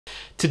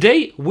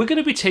Today, we're going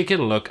to be taking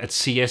a look at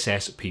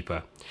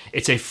CSSPeeper.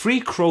 It's a free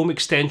Chrome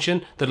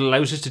extension that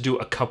allows us to do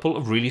a couple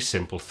of really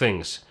simple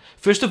things.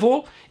 First of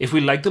all, if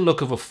we like the look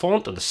of a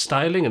font and the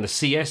styling and the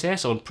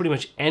CSS on pretty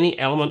much any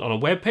element on a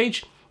web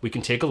page, we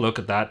can take a look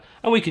at that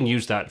and we can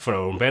use that for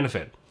our own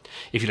benefit.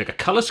 If you like a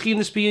color scheme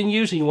that's being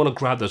used and you want to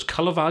grab those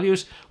color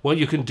values, well,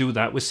 you can do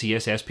that with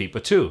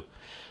CSSPeeper too.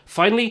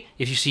 Finally,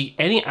 if you see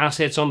any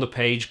assets on the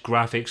page,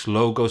 graphics,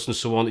 logos and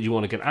so on that you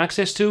want to get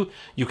access to,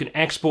 you can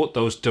export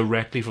those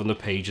directly from the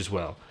page as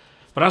well.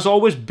 But as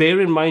always,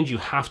 bear in mind you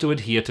have to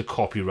adhere to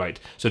copyright,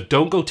 so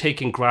don't go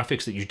taking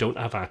graphics that you don't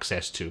have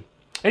access to.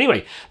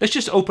 Anyway, let's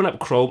just open up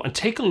Chrome and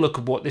take a look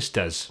at what this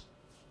does.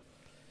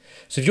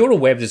 So if you're a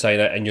web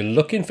designer and you're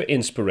looking for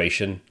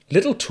inspiration,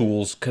 little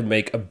tools can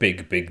make a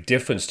big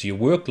difference to your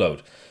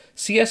workload.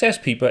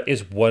 CSSPeeper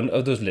is one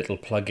of those little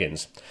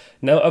plugins.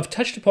 Now, I've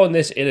touched upon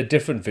this in a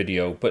different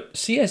video, but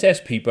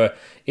CSSPeeper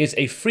is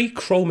a free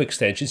Chrome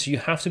extension, so you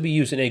have to be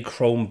using a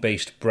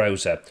Chrome-based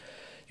browser.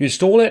 You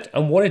install it,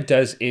 and what it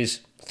does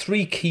is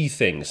three key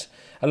things.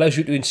 Allows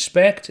you to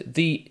inspect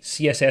the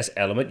CSS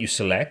element you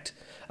select,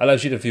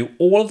 allows you to view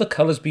all of the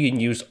colors being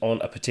used on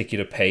a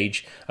particular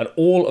page and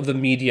all of the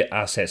media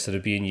assets that are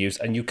being used,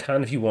 and you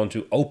can, if you want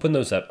to, open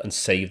those up and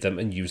save them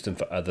and use them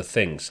for other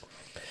things.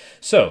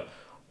 So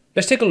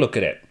let's take a look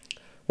at it.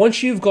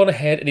 Once you've gone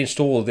ahead and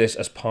installed this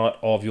as part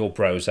of your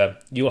browser,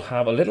 you'll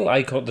have a little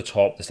icon at the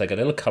top that's like a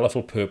little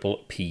colorful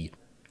purple P.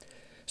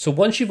 So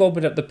once you've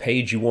opened up the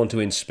page you want to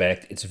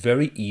inspect, it's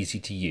very easy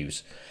to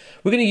use.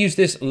 We're going to use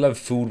this Love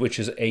Food, which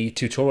is a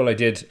tutorial I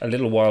did a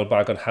little while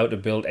back on how to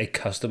build a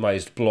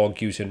customized blog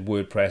using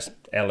WordPress,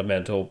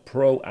 Elementor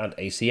Pro and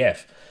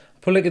ACF.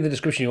 I'll put a link in the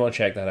description if you want to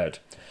check that out.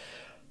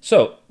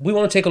 So we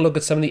want to take a look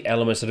at some of the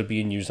elements that are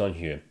being used on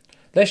here.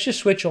 Let's just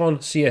switch on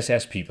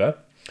CSSPeeper.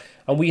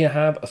 And we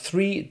have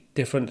three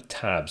different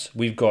tabs.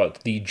 We've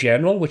got the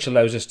general, which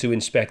allows us to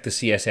inspect the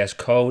CSS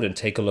code and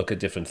take a look at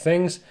different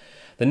things.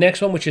 The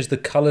next one, which is the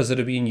colors that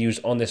are being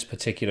used on this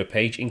particular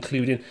page,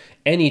 including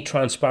any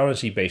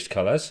transparency-based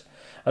colors.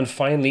 And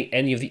finally,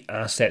 any of the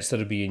assets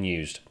that are being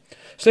used.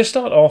 So let's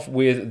start off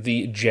with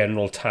the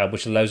general tab,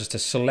 which allows us to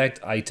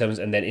select items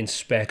and then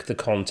inspect the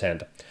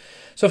content.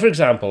 So for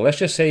example, let's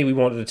just say we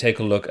wanted to take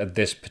a look at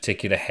this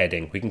particular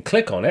heading. We can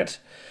click on it,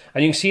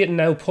 and you can see it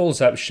now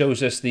pulls up,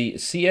 shows us the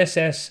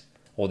CSS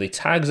or the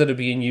tags that are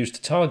being used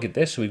to target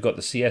this. So we've got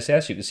the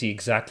CSS, you can see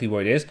exactly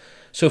where it is.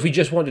 So if we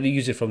just wanted to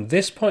use it from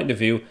this point of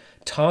view,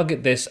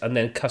 target this and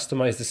then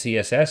customize the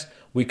CSS,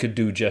 we could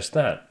do just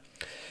that.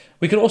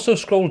 We can also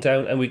scroll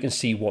down and we can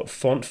see what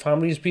font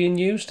family is being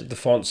used, the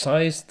font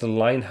size, the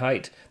line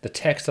height, the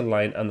text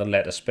align and the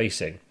letter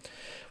spacing.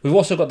 We've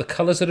also got the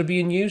colors that are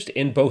being used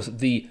in both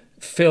the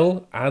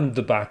fill and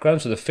the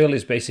background. So the fill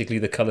is basically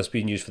the colors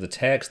being used for the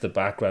text. The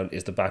background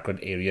is the background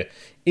area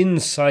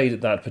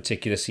inside that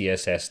particular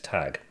CSS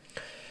tag.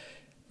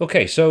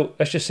 Okay, so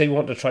let's just say we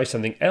want to try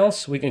something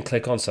else. We can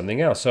click on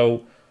something else.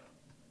 So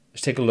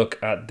let's take a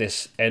look at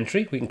this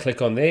entry. We can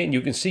click on there and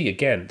you can see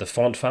again the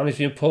font family is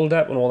being pulled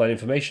up and all that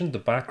information, the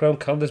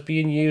background colors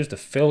being used, the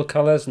fill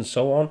colors and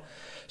so on.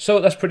 So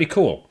that's pretty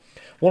cool.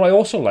 What I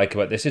also like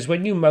about this is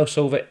when you mouse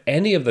over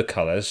any of the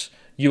colors,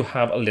 you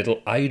have a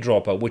little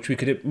eyedropper, which we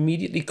could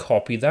immediately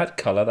copy that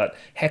color, that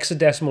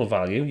hexadecimal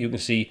value. You can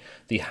see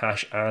the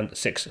hash and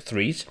 6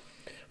 threes.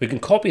 We can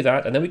copy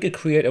that and then we could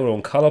create our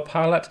own color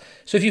palette.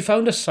 So if you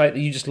found a site that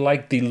you just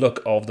like the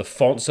look of the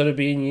fonts that are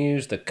being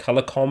used, the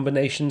color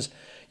combinations,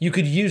 you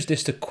could use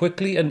this to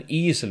quickly and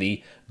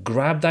easily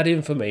grab that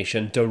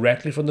information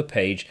directly from the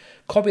page,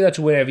 copy that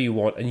to wherever you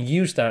want and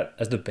use that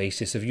as the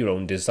basis of your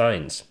own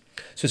designs.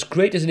 So it's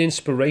great as an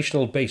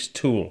inspirational based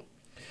tool.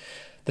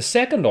 The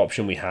second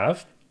option we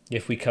have,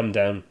 if we come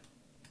down,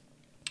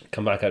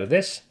 come back out of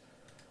this,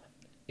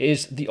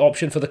 is the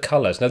option for the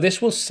colors. Now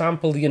this will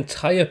sample the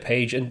entire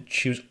page and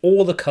choose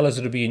all the colors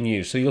that are being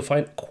used. So you'll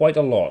find quite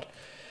a lot.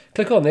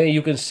 Click on there,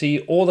 you can see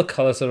all the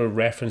colors that are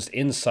referenced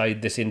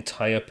inside this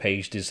entire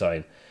page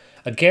design.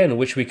 Again,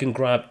 which we can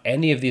grab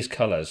any of these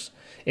colors.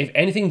 If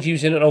anything's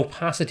using an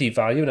opacity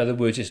value, in other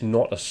words, it's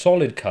not a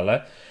solid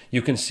color,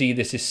 you can see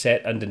this is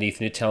set underneath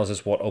and it tells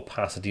us what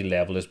opacity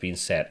level has been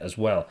set as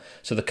well.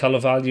 So the color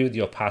value,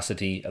 the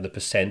opacity, and the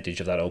percentage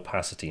of that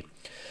opacity.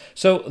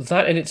 So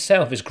that in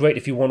itself is great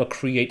if you want to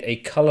create a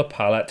color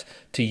palette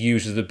to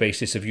use as the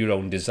basis of your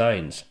own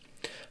designs.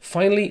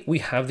 Finally, we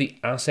have the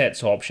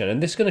assets option,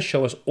 and this is going to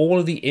show us all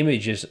of the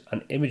images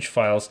and image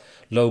files,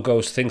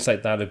 logos, things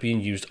like that are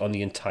being used on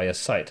the entire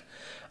site.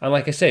 And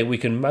like I say, we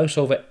can mouse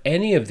over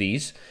any of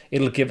these.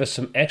 It'll give us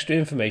some extra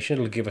information.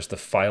 It'll give us the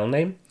file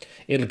name.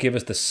 It'll give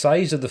us the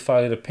size of the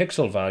file at a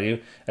pixel value.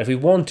 And if we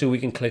want to, we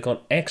can click on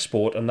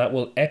export and that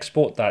will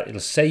export that. It'll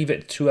save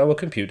it to our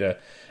computer,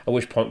 at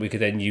which point we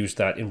could then use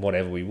that in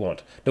whatever we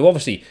want. Now,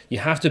 obviously, you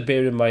have to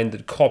bear in mind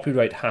that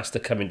copyright has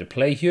to come into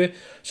play here.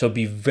 So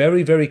be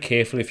very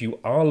careful if you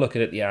are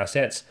looking at the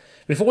assets.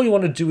 But if all you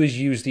want to do is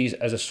use these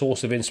as a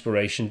source of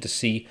inspiration to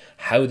see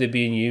how they're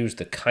being used,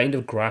 the kind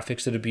of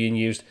graphics that are being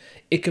used,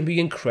 it can be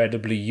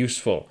incredibly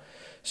useful.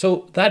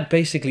 So that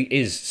basically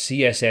is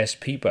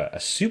CSSPeeper, a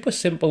super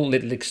simple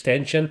little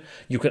extension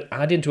you can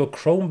add into a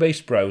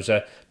Chrome-based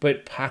browser, but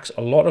it packs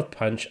a lot of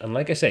punch and,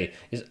 like I say,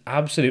 is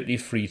absolutely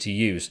free to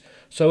use.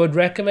 So I would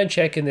recommend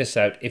checking this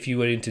out if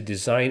you are into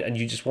design and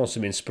you just want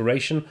some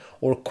inspiration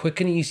or a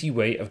quick and easy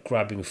way of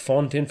grabbing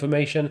font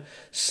information,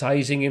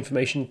 sizing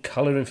information,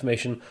 color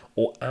information,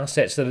 or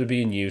assets that are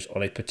being used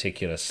on a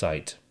particular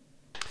site.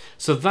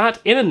 So that,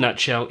 in a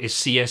nutshell, is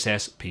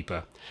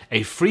CSSPeeper,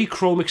 a free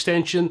Chrome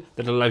extension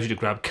that allows you to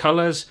grab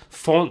colors,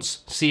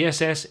 fonts,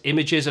 CSS,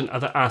 images, and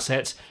other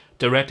assets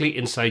directly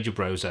inside your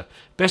browser.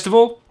 Best of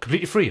all,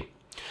 completely free.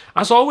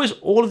 As always,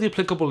 all of the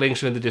applicable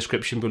links are in the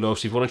description below,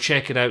 so if you want to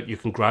check it out, you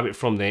can grab it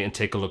from there and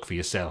take a look for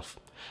yourself.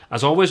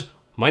 As always,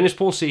 my name is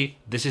Paul C.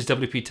 This is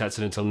WPTuts,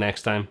 and until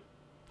next time,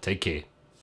 take care.